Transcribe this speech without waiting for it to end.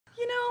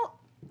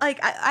like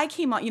I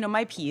came on,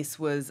 my piece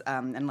was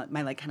and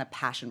my like kind of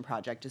passion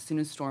project. As soon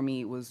as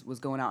Stormy was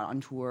going out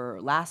on tour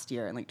last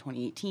year in like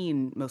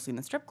 2018, mostly in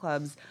the strip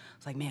clubs, I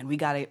was like, man, we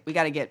gotta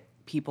get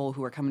people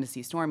who are coming to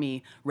see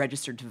Stormy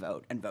registered to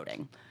vote and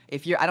voting.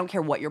 I don't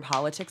care what your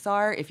politics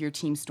are. If you're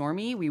Team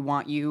Stormy, we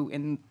want you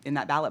in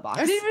that ballot box.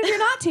 Or even if you're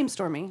not Team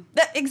Stormy.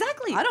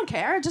 Exactly. I don't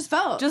care. Just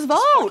vote. Just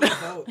vote.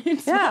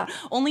 Just yeah. Vote.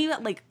 Only I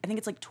think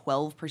it's like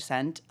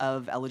 12%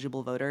 of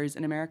eligible voters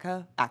in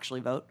America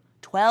actually vote.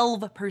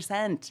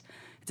 12%.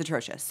 It's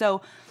atrocious.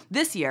 So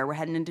this year, we're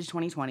heading into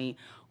 2020.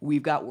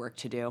 We've got work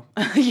to do,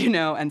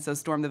 and so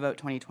Storm the Vote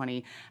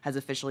 2020 has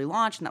officially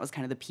launched, and that was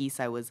kind of the piece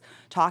I was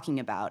talking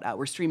about.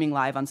 We're streaming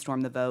live on Storm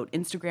the Vote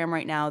Instagram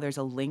right now. There's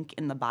a link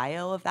in the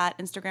bio of that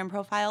Instagram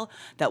profile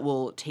that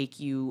will take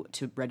you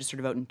to register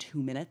to vote in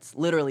 2 minutes,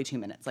 literally 2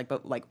 minutes.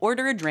 Like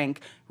order a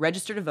drink,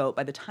 register to vote.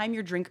 By the time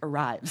your drink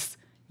arrives,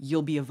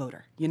 you'll be a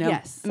voter,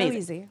 Yes, Amazing. so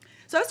easy.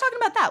 So I was talking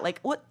about that. Like,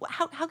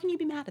 how can you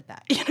be mad at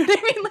that? You know what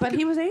I mean? Like, but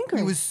he was angry.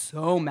 He was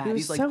so mad.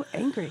 He's like, so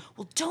angry.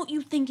 Well, don't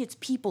you think it's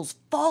people's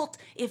fault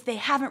if they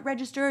haven't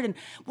registered? And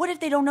what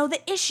if they don't know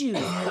the issues?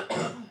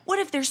 What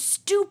if they're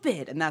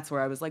stupid? And that's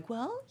where I was like,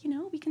 well,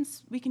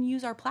 we can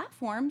use our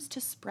platforms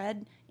to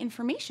spread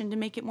information to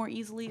make it more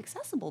easily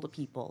accessible to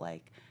people.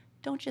 Like,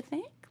 don't you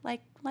think?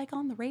 Like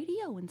on the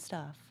radio and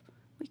stuff.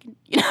 We can,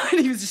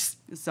 And he was just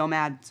so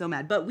mad.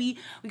 But we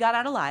got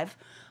out alive.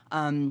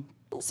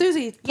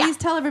 Siouxsie, please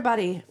tell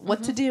everybody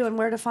what to do and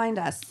where to find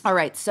us. All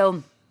right,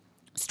 so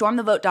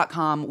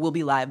stormthevote.com will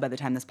be live by the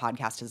time this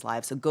podcast is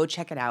live, so go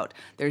check it out.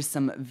 There's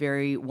some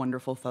very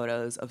wonderful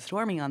photos of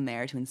Stormy on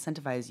there to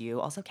incentivize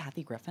you. Also,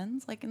 Kathy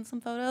Griffin's in some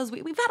photos.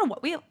 We've had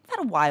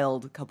a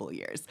wild couple of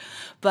years,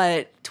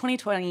 but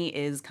 2020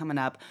 is coming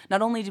up.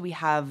 Not only do we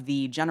have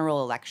the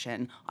general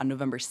election on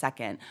November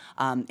 2nd,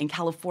 in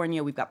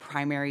California we've got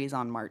primaries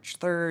on March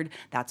 3rd.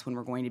 That's when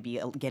we're going to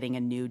be getting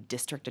a new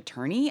district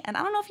attorney, and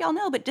I don't know if y'all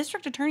know, but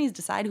district attorneys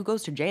decide who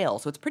goes to jail,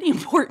 so it's pretty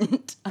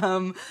important.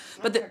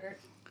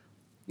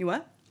 You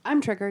what?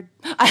 I'm triggered.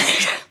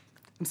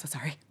 I'm so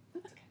sorry.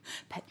 Okay.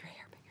 Pet your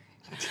hair.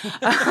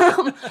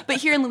 But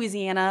here in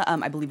Louisiana,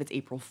 I believe it's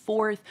April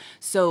 4th.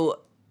 So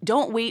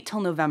don't wait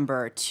till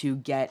November to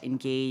get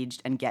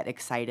engaged and get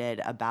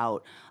excited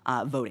about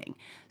voting.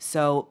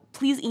 So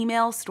please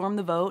email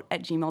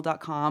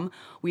stormthevote@gmail.com.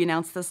 We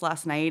announced this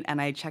last night, and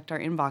I checked our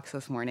inbox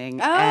this morning.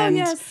 Oh, and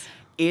yes.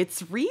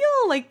 It's real.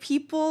 Like,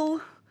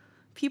 people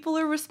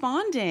are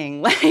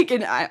responding.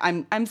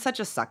 And I'm such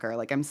a sucker.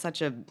 Like, I'm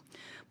such a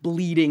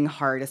bleeding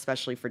heart,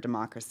 especially for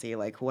democracy.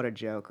 Like, what a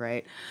joke,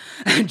 right?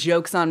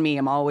 Joke's on me.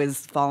 I'm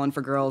always falling for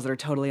girls that are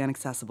totally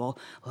inaccessible,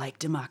 like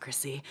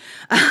democracy.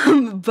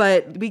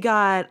 But we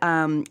got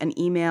an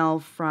email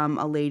from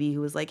a lady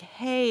who was like,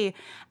 hey,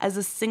 as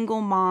a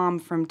single mom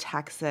from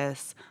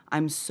Texas,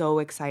 I'm so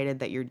excited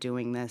that you're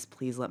doing this.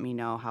 Please let me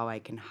know how I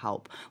can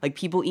help. Like,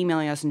 people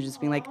emailing us and just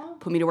being like,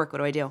 put me to work. What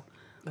do I do?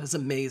 That's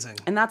amazing.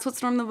 And that's what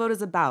Storm the Vote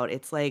is about.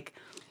 It's like...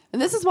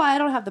 And this is why I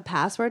don't have the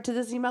password to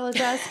this email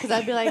address, because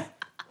I'd be like...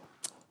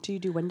 Do you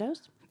do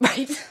Windows?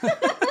 Right.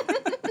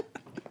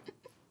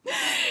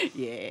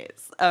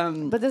 Yes.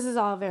 But this is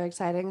all very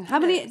exciting. How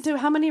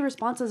many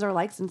responses or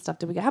likes and stuff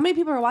did we get? How many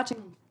people are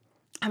watching?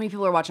 How many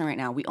people are watching right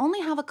now? We only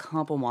have a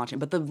couple watching,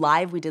 but the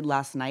live we did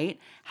last night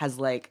has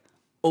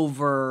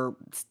over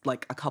a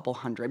couple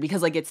hundred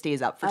because it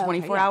stays up for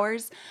 24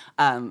 hours.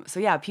 So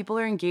yeah, people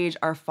are engaged.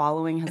 Our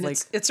following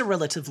has it's a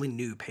relatively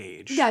new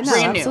page. Yeah, no,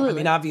 brand new. absolutely. I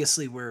mean,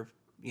 obviously we're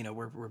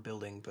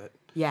building, but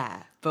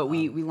yeah, but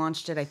we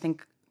launched it. I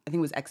think it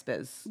was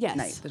XBiz yes.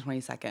 night, the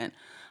 22nd.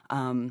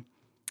 And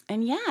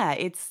yeah,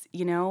 it's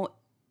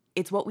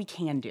what we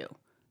can do,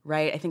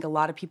 right? I think a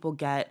lot of people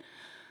get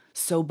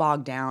so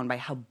bogged down by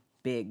how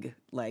big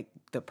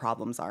the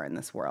problems are in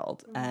this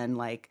world. And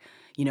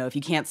if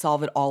you can't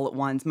solve it all at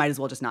once, might as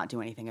well just not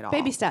do anything at all.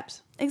 Baby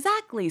steps.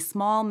 Exactly.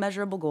 Small,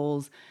 measurable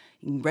goals.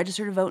 You can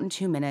register to vote in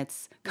 2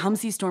 minutes. Come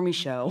see Stormy's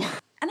show.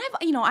 And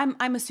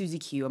I'm a Susie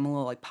Q. I'm a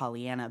little like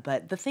Pollyanna,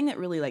 but the thing that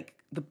really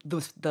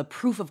the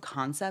proof of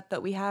concept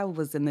that we have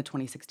was in the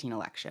 2016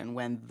 election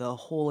when the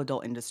whole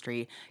adult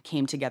industry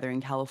came together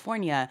in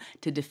California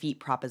to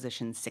defeat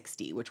Proposition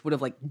 60, which would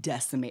have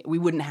decimated. We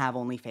wouldn't have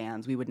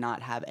OnlyFans. We would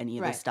not have any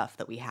of the stuff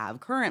that we have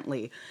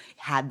currently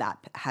had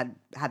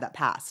that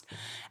passed.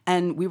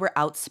 And we were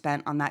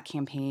outspent on that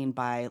campaign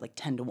by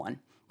 10 to 1.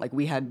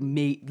 We had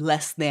made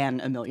less than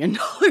 $1 million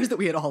that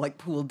we had all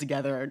pooled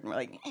together, and we're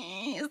like,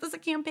 is this a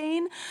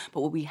campaign?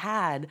 But what we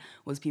had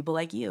was people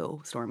like you,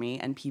 Stormy,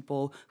 and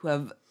people who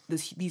have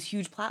these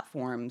huge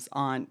platforms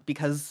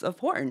because of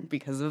porn,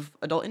 because of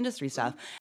adult industry stuff.